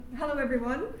Hello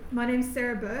everyone, my name's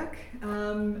Sarah Burke.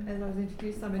 As I was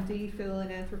introduced, I'm a DPhil in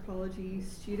anthropology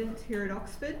student here at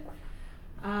Oxford.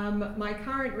 My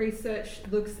current research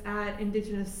looks at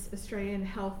Indigenous Australian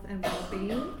health and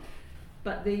wellbeing,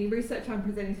 but the research I'm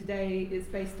presenting today is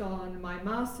based on my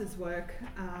master's work,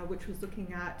 which was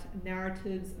looking at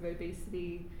narratives of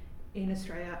obesity in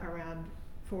Australia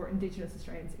for Indigenous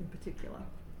Australians in particular.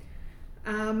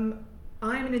 I'm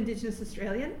an Indigenous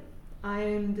Australian. I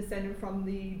am descended from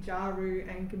the Jaru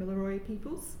and Gamilaroi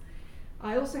peoples.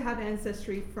 I also have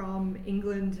ancestry from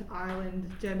England,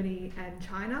 Ireland, Germany and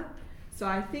China. So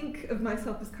I think of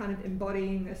myself as kind of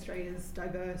embodying Australia's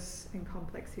diverse and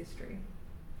complex history.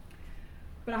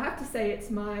 But I have to say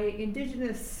it's my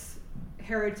Indigenous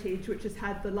heritage which has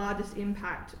had the largest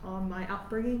impact on my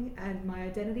upbringing and my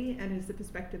identity, and is the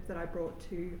perspective that I brought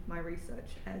to my research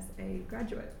as a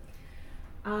graduate.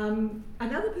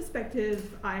 Another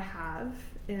perspective I have,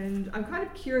 and I'm kind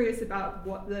of curious about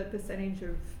what the percentage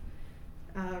of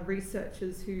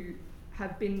researchers who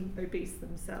have been obese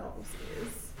themselves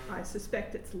is. I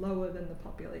suspect it's lower than the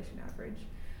population average.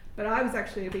 But I was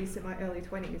actually obese in my early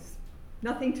 20s.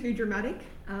 Nothing too dramatic.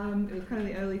 It was kind of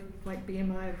the early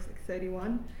BMI of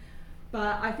 31.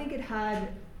 But I think it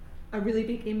had a really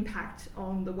big impact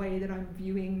on the way that I'm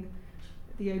viewing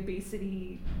the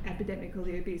obesity epidemic, or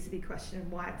the obesity question,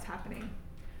 and why it's happening.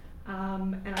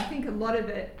 And I think a lot of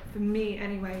it, for me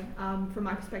anyway, from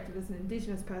my perspective as an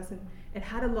Indigenous person, it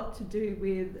had a lot to do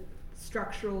with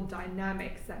structural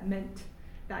dynamics that meant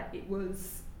that it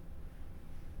was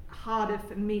harder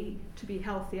for me to be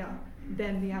healthier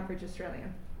than the average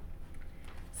Australian.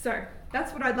 So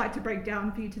that's what I'd like to break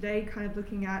down for you today, kind of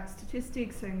looking at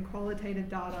statistics and qualitative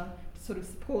data to sort of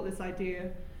support this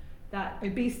idea that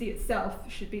obesity itself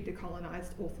should be decolonized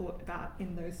or thought about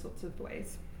in those sorts of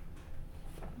ways.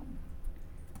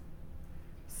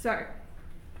 So,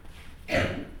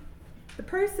 the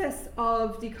process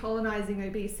of decolonizing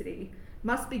obesity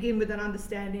must begin with an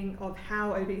understanding of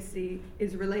how obesity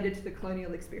is related to the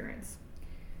colonial experience.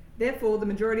 Therefore, the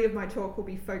majority of my talk will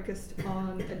be focused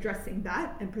on addressing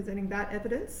that and presenting that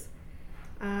evidence.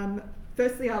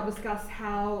 Firstly, I'll discuss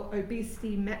how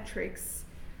obesity metrics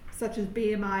such as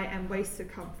BMI and waist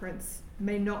circumference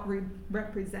may not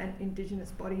represent Indigenous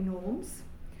body norms.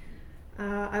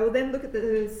 I will then look at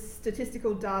the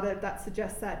statistical data that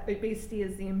suggests that obesity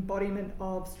is the embodiment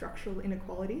of structural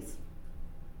inequalities.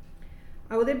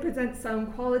 I will then present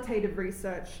some qualitative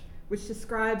research which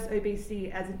describes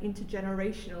obesity as an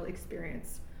intergenerational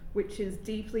experience, which is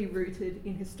deeply rooted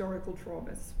in historical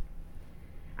traumas.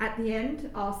 At the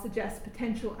end, I'll suggest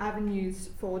potential avenues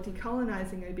for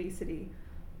decolonizing obesity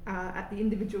at the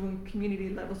individual and community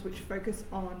levels, which focus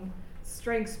on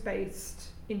strengths-based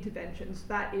interventions.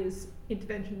 That is,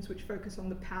 interventions which focus on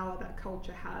the power that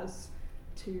culture has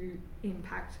to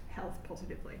impact health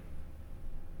positively.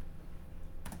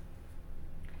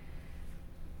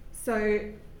 So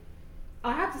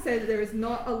I have to say that there is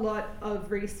not a lot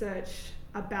of research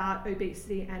about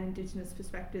obesity and Indigenous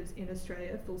perspectives in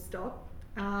Australia, full stop.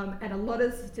 And a lot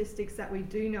of statistics that we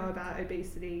do know about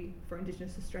obesity for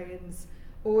Indigenous Australians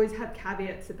always have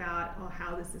caveats about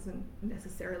how this isn't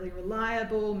necessarily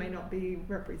reliable, may not be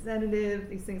representative,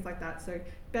 these things like that. So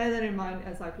bear that in mind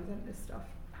as I present this stuff.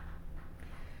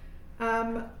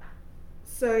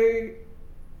 So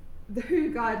the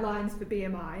WHO guidelines for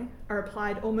BMI are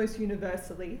applied almost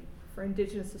universally for the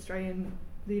Indigenous Australian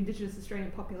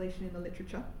population in the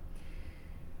literature.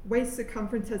 Waist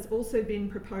circumference has also been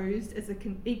proposed as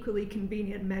an equally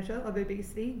convenient measure of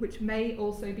obesity, which may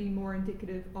also be more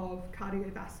indicative of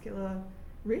cardiovascular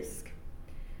risk.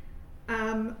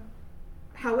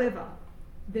 However,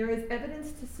 there is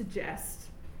evidence to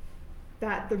suggest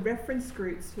that the reference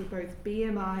groups for both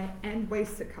BMI and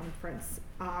waist circumference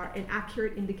are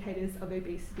inaccurate indicators of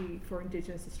obesity for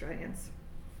Indigenous Australians.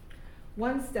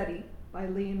 One study by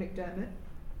Lee and McDermott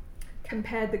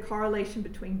compared the correlation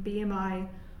between BMI,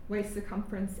 waist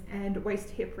circumference and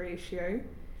waist-hip ratio,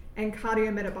 and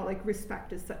cardiometabolic risk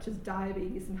factors such as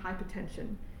diabetes and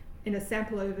hypertension in a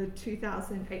sample of over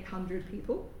 2,800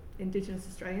 people, Indigenous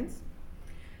Australians.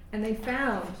 And they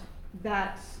found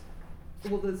that,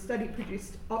 the study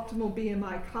produced optimal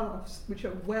BMI cutoffs which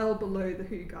are well below the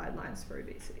WHO guidelines for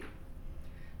obesity.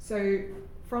 So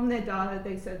from their data,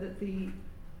 they said that for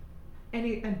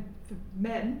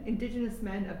men, Indigenous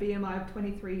men, a BMI of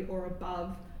 23 or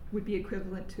above would be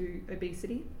equivalent to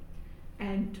obesity,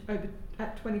 and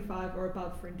at 25 or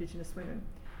above for Indigenous women.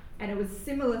 And it was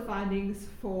similar findings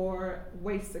for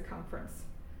waist circumference.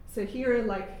 So here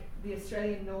are the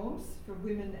Australian norms for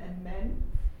women and men.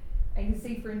 And you can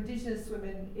see for Indigenous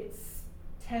women, it's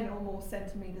 10 or more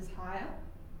centimetres higher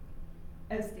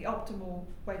as the optimal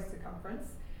waist circumference.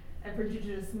 And for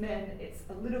Indigenous men, it's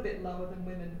a little bit lower than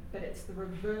women, but it's the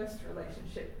reversed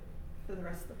relationship for the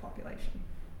rest of the population.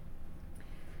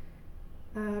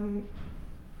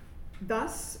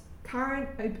 Thus, current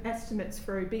estimates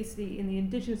for obesity in the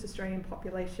Indigenous Australian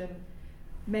population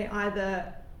may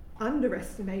either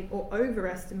underestimate or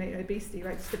overestimate obesity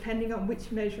rates depending on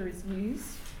which measure is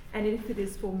used and if it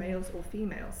is for males or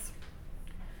females.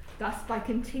 Thus, by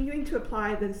continuing to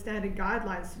apply the standard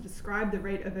guidelines to describe the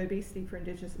rate of obesity for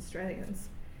Indigenous Australians,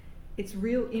 its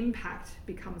real impact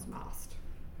becomes masked.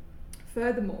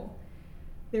 Furthermore,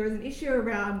 there is an issue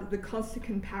around the constant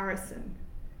comparison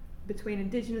between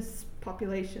Indigenous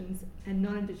populations and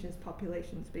non-Indigenous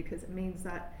populations, because it means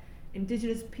that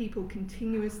Indigenous people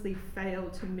continuously fail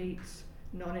to meet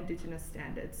non-Indigenous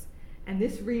standards. And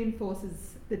this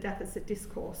reinforces the deficit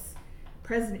discourse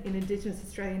present in Indigenous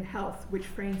Australian health, which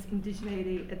frames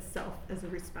indigeneity itself as a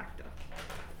risk factor.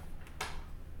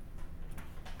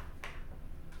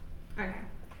 Okay,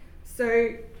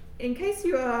 so in case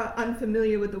you are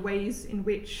unfamiliar with the ways in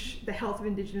which the health of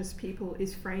Indigenous people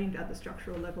is framed at the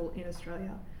structural level in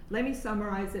Australia, let me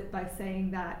summarise it by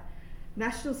saying that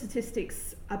national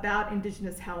statistics about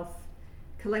Indigenous health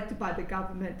collected by the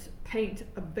government paint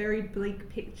a very bleak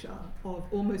picture of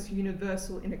almost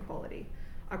universal inequality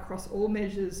across all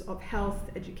measures of health,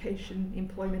 education,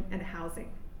 employment and housing.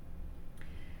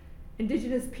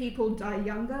 Indigenous people die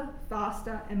younger,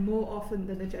 faster and more often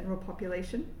than the general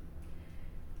population,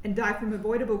 and die from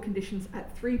avoidable conditions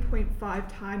at 3.5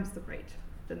 times the rate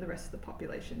than the rest of the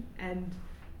population. And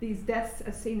these deaths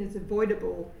are seen as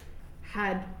avoidable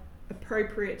had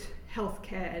appropriate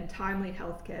healthcare and timely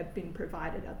healthcare been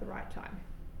provided at the right time.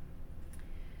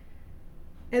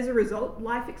 As a result,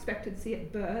 life expectancy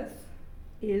at birth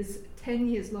is 10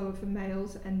 years lower for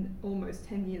males and almost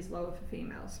 10 years lower for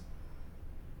females.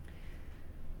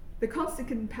 The constant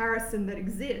comparison that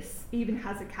exists even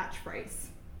has a catchphrase: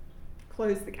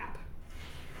 close the gap,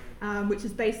 which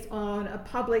is based on a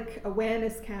public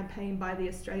awareness campaign by the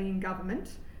Australian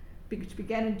government, which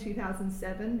began in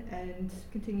 2007 and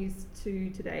continues to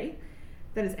today,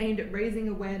 that is aimed at raising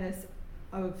awareness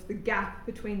of the gap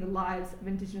between the lives of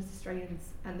Indigenous Australians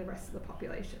and the rest of the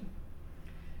population.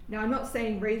 Now, I'm not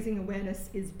saying raising awareness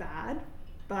is bad,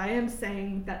 but I am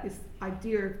saying that this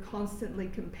idea of constantly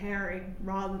comparing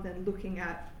rather than looking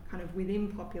at kind of within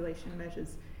population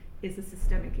measures is a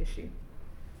systemic issue.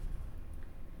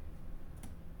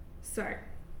 So,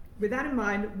 with that in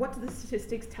mind, what do the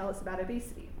statistics tell us about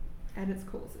obesity and its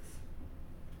causes?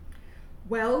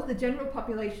 Well, the general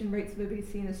population rates of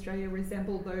obesity in Australia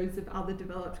resemble those of other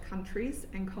developed countries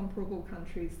and comparable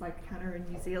countries like Canada and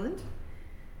New Zealand.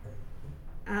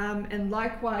 And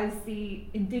likewise, the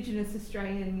Indigenous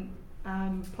Australian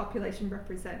population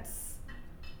represents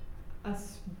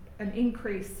an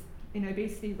increase in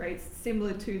obesity rates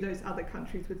similar to those other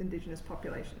countries with Indigenous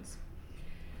populations.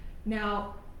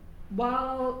 Now,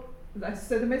 so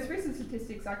the most recent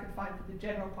statistics I could find for the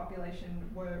general population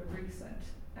were recent,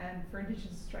 and for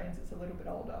Indigenous Australians it's a little bit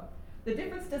older. The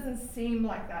difference doesn't seem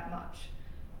like that much,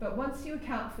 but once you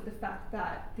account for the fact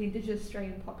that the Indigenous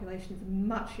Australian population is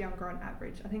much younger on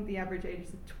average, I think the average age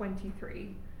is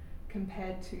 23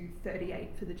 compared to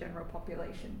 38 for the general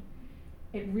population,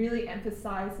 it really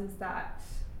emphasises that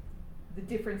the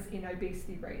difference in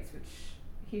obesity rates, which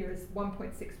here is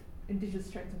 1.6, Indigenous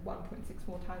Australians are 1.6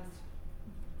 more times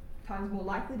more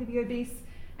likely to be obese,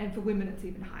 and for women it's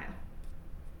even higher.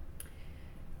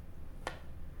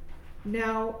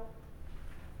 Now,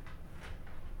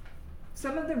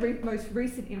 some of the most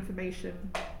recent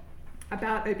information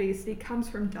about obesity comes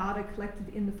from data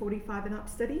collected in the 45 and up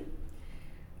study.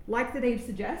 Like the name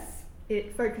suggests,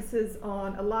 it focuses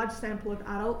on a large sample of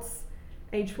adults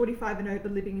aged 45 and over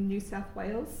living in New South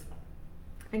Wales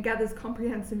and gathers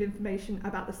comprehensive information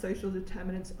about the social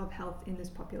determinants of health in this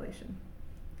population.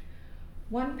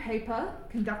 One paper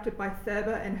conducted by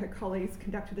Thurber and her colleagues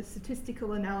conducted a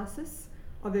statistical analysis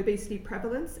of obesity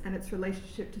prevalence and its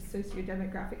relationship to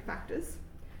socio-demographic factors,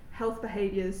 health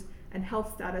behaviours and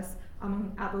health status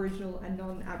among Aboriginal and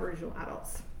non-Aboriginal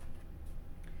adults.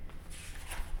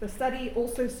 The study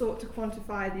also sought to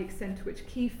quantify the extent to which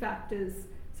key factors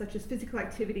such as physical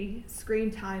activity,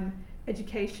 screen time,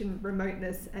 education,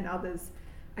 remoteness and others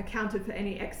accounted for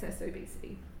any excess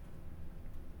obesity.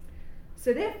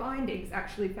 So their findings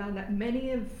actually found that many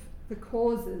of the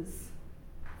causes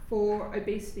for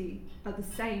obesity are the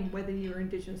same whether you're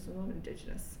Indigenous or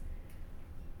non-Indigenous.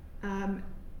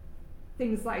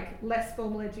 Things like less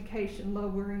formal education,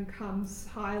 lower incomes,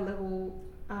 higher level,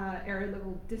 area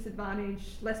level disadvantage,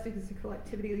 less physical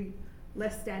activity,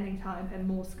 less standing time and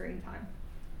more screen time.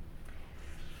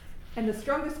 And the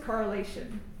strongest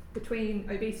correlation between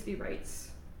obesity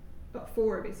rates,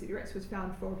 for obesity rates, was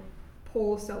found for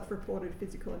poor self-reported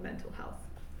physical and mental health.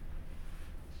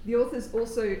 The authors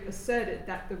also asserted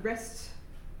that the rest,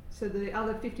 so the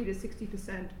other 50 to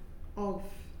 60% of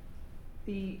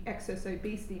the excess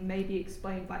obesity may be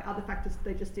explained by other factors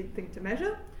they just didn't think to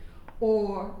measure,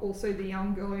 or also the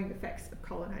ongoing effects of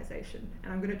colonisation.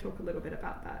 And I'm going to talk a little bit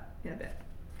about that in a bit.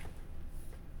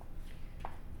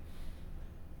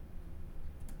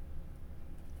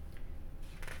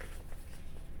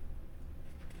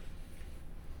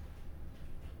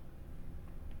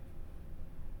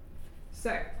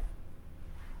 So,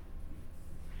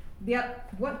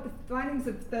 what the findings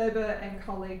of Thurber and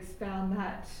colleagues found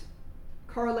that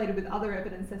correlated with other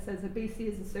evidence that says obesity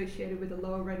is associated with a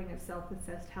lower rating of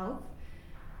self-assessed health.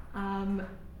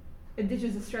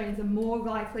 Indigenous Australians are more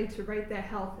likely to rate their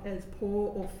health as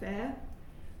poor or fair,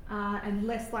 and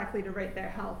less likely to rate their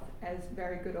health as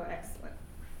very good or excellent.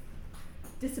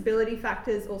 Disability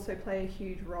factors also play a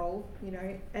huge role. You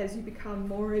know, as you become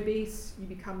more obese, you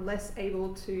become less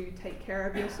able to take care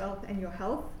of yourself and your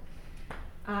health.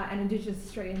 And Indigenous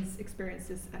Australians experience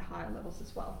this at higher levels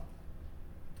as well.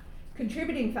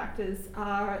 Contributing factors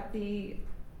are the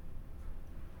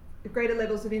greater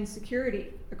levels of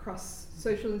insecurity across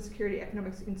social insecurity,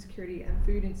 economic insecurity, and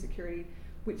food insecurity,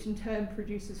 which in turn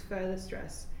produces further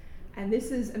stress. And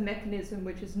this is a mechanism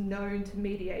which is known to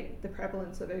mediate the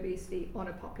prevalence of obesity on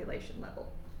a population level.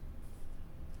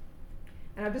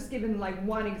 And I've just given like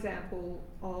one example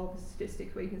of a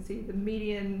statistic where you can see the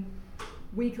median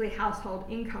weekly household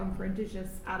income for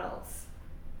Indigenous adults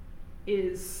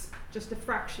is just a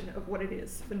fraction of what it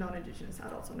is for non-Indigenous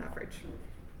adults on average.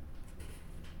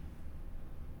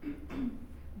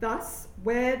 Thus,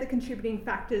 where the contributing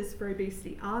factors for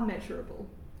obesity are measurable,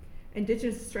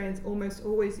 Indigenous Australians almost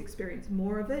always experience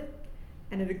more of it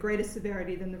and at a greater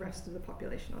severity than the rest of the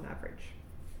population on average.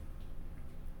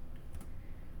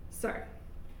 So,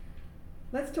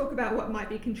 let's talk about what might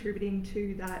be contributing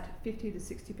to that 50 to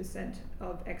 60%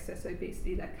 of excess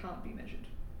obesity that can't be measured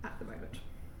at the moment.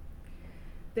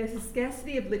 There's a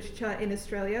scarcity of literature in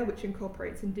Australia which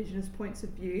incorporates Indigenous points of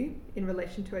view in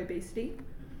relation to obesity.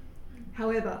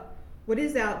 However, what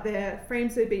is out there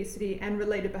frames obesity and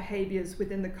related behaviours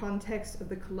within the context of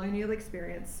the colonial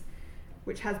experience,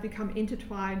 which has become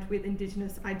intertwined with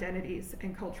Indigenous identities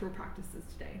and cultural practices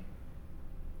today.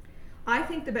 I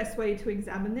think the best way to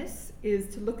examine this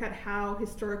is to look at how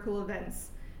historical events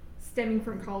stemming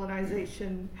from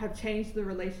colonisation have changed the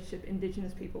relationship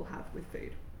Indigenous people have with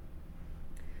food.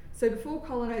 So before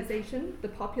colonisation, the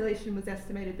population was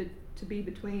estimated to be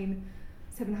between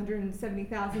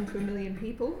 770,000 to 1 million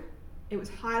people. It was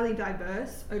highly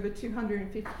diverse, over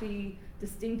 250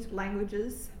 distinct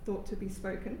languages thought to be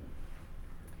spoken.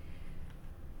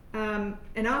 And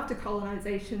after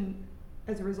colonisation,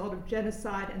 as a result of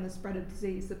genocide and the spread of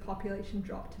disease, the population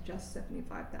dropped to just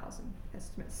 75,000,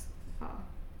 estimates are.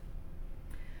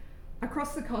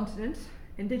 Across the continent,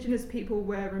 Indigenous people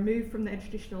were removed from their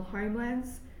traditional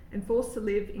homelands and forced to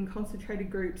live in concentrated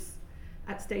groups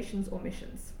at stations or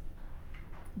missions.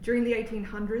 During the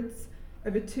 1800s,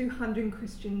 over 200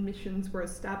 Christian missions were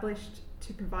established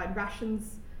to provide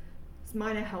rations,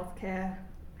 minor health care,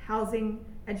 housing,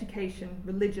 education,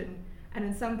 religion, and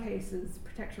in some cases,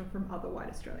 protection from other white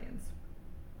Australians.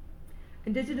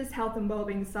 Indigenous health and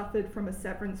wellbeing suffered from a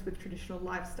severance with traditional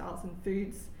lifestyles and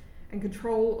foods, and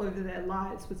control over their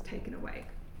lives was taken away.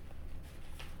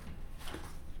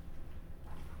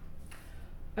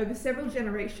 Over several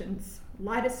generations,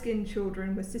 lighter-skinned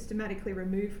children were systematically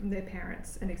removed from their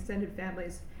parents and extended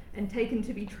families and taken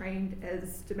to be trained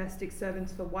as domestic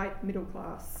servants for white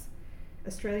middle-class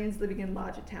Australians living in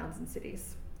larger towns and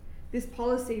cities. This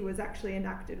policy was actually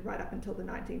enacted right up until the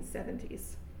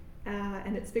 1970s,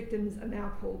 and its victims are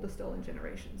now called the stolen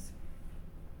generations.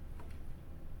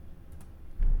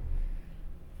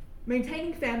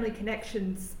 Maintaining family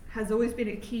connections has always been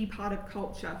a key part of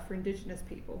culture for Indigenous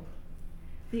people.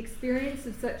 The experience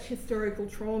of such historical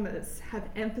traumas have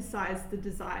emphasised the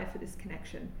desire for this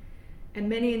connection, and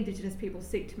many Indigenous people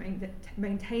seek to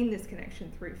maintain this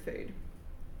connection through food.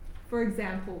 For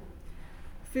example,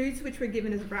 foods which were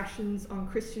given as rations on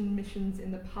Christian missions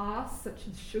in the past, such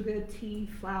as sugar, tea,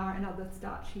 flour, and other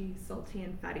starchy, salty,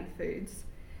 and fatty foods,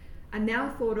 are now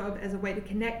thought of as a way to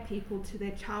connect people to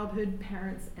their childhood,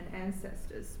 parents, and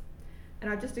ancestors. And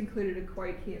I've just included a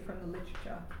quote here from the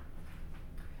literature,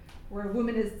 where a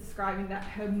woman is describing that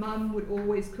her mum would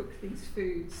always cook these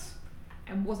foods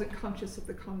and wasn't conscious of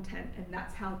the content, and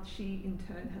that's how she in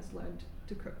turn has learned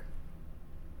to cook.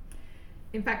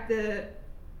 In fact, the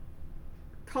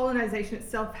colonization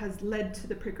itself has led to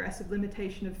the progressive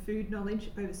limitation of food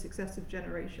knowledge over successive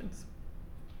generations.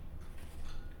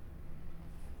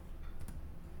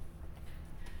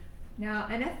 Now,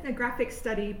 an ethnographic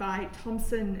study by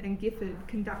Thompson and Gifford,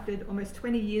 conducted almost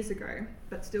 20 years ago,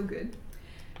 but still good,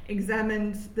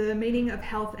 examined the meaning of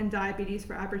health and diabetes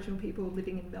for Aboriginal people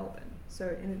living in Melbourne, so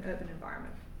in an urban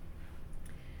environment.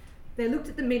 They looked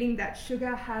at the meaning that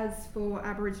sugar has for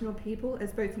Aboriginal people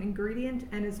as both an ingredient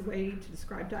and as a way to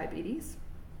describe diabetes.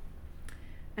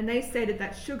 And they stated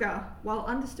that sugar, while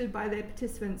understood by their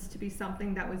participants to be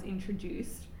something that was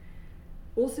introduced,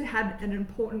 also had an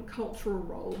important cultural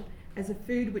role as a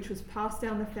food which was passed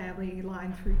down the family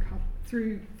line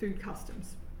through food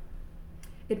customs.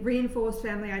 It reinforced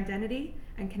family identity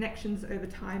and connections over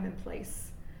time and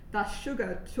place. Thus,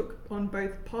 sugar took on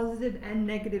both positive and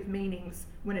negative meanings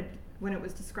when it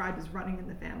was described as running in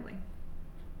the family.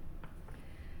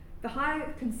 The high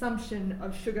consumption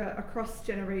of sugar across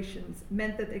generations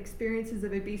meant that the experiences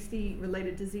of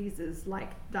obesity-related diseases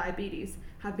like diabetes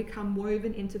have become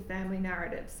woven into family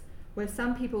narratives, where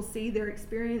some people see their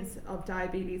experience of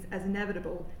diabetes as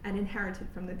inevitable and inherited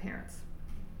from their parents.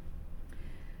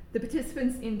 The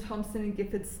participants in Thompson and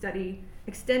Gifford's study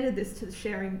extended this to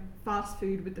sharing fast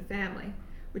food with the family,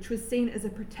 which was seen as a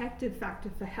protective factor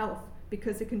for health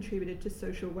because it contributed to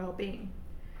social well-being.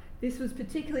 This was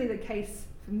particularly the case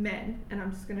for men, and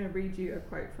I'm just going to read you a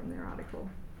quote from their article.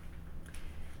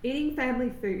 Eating family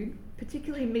food,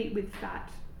 particularly meat with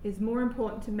fat, is more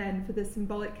important to men for the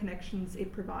symbolic connections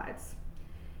it provides.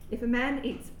 If a man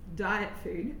eats diet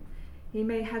food, he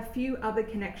may have few other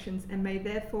connections and may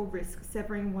therefore risk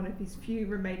severing one of his few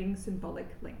remaining symbolic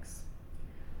links.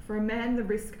 For a man, the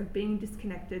risk of being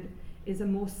disconnected is a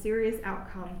more serious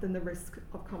outcome than the risk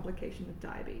of complication of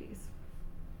diabetes.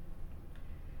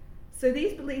 So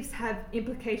these beliefs have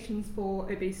implications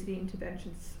for obesity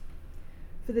interventions.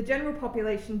 For the general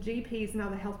population, GPs and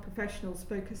other health professionals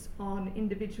focus on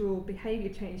individual behaviour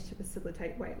change to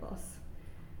facilitate weight loss.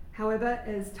 However,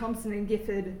 as Thompson and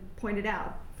Gifford pointed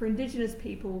out, for Indigenous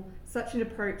people, such an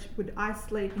approach would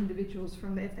isolate individuals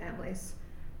from their families,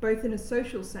 both in a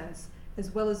social sense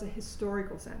as well as a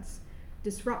historical sense,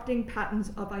 disrupting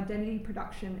patterns of identity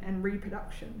production and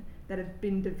reproduction that had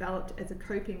been developed as a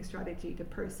coping strategy to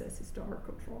process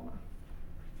historical trauma.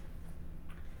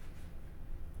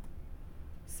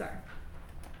 So,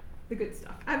 the good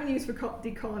stuff. Avenues for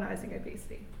decolonising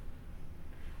obesity.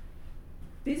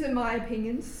 These are my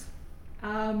opinions,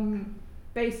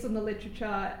 based on the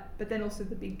literature, but then also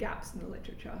the big gaps in the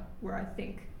literature where I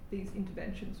think these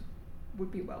interventions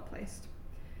would be well placed.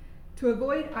 To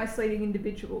avoid isolating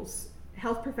individuals,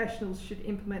 health professionals should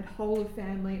implement whole of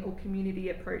family or community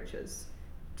approaches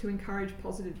to encourage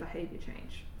positive behaviour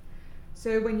change.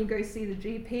 So when you go see the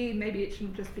GP, maybe it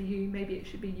shouldn't just be you, maybe it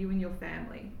should be you and your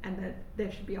family, and that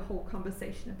there should be a whole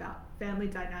conversation about family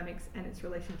dynamics and its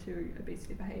relation to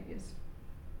obesity behaviours.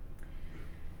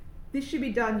 This should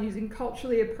be done using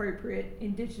culturally appropriate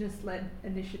Indigenous-led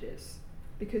initiatives,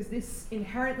 because this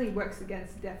inherently works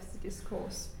against deficit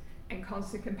discourse and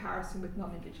constant comparison with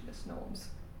non-Indigenous norms.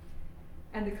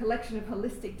 And the collection of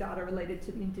holistic data related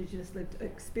to the Indigenous lived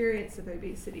experience of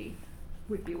obesity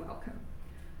would be welcome.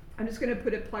 I'm just going to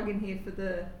put a plug in here for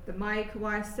the Mai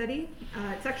Kauai study.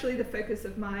 It's actually the focus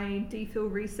of my DPhil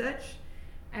research,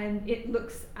 and it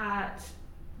looks at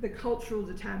the cultural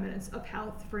determinants of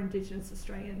health for Indigenous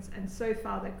Australians, and so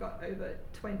far they've got over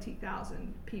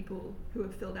 20,000 people who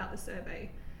have filled out the survey,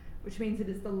 which means it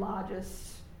is the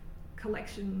largest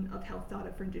collection of health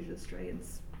data for Indigenous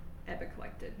Australians ever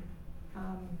collected.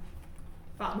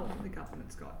 Far more than the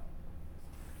government's got.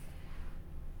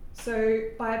 So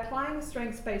by applying a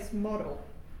strengths-based model,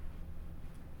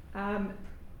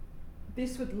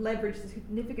 this would leverage the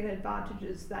significant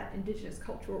advantages that Indigenous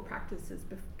cultural practices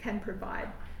can provide.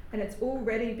 And it's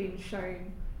already been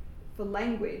shown for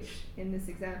language in this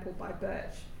example by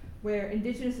Birch, where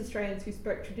Indigenous Australians who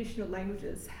spoke traditional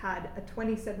languages had a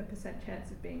 27%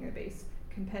 chance of being obese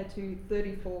compared to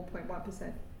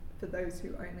 34.1% for those who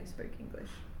only spoke English.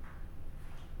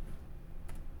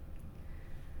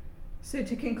 So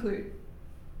to conclude,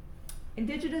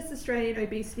 Indigenous Australian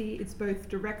obesity is both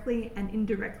directly and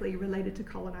indirectly related to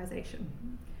colonisation.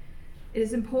 It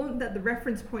is important that the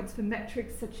reference points for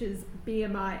metrics such as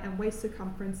BMI and waist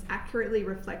circumference accurately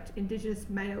reflect Indigenous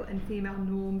male and female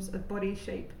norms of body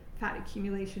shape, fat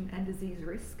accumulation, and disease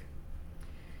risk.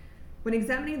 When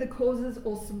examining the causes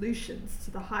or solutions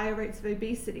to the higher rates of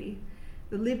obesity,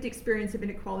 the lived experience of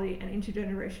inequality and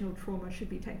intergenerational trauma should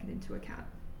be taken into account.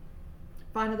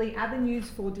 Finally, avenues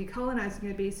for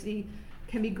decolonising obesity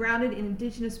can be grounded in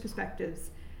Indigenous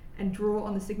perspectives and draw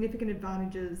on the significant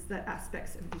advantages that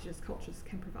aspects of Indigenous cultures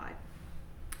can provide.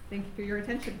 Thank you for your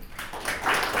attention.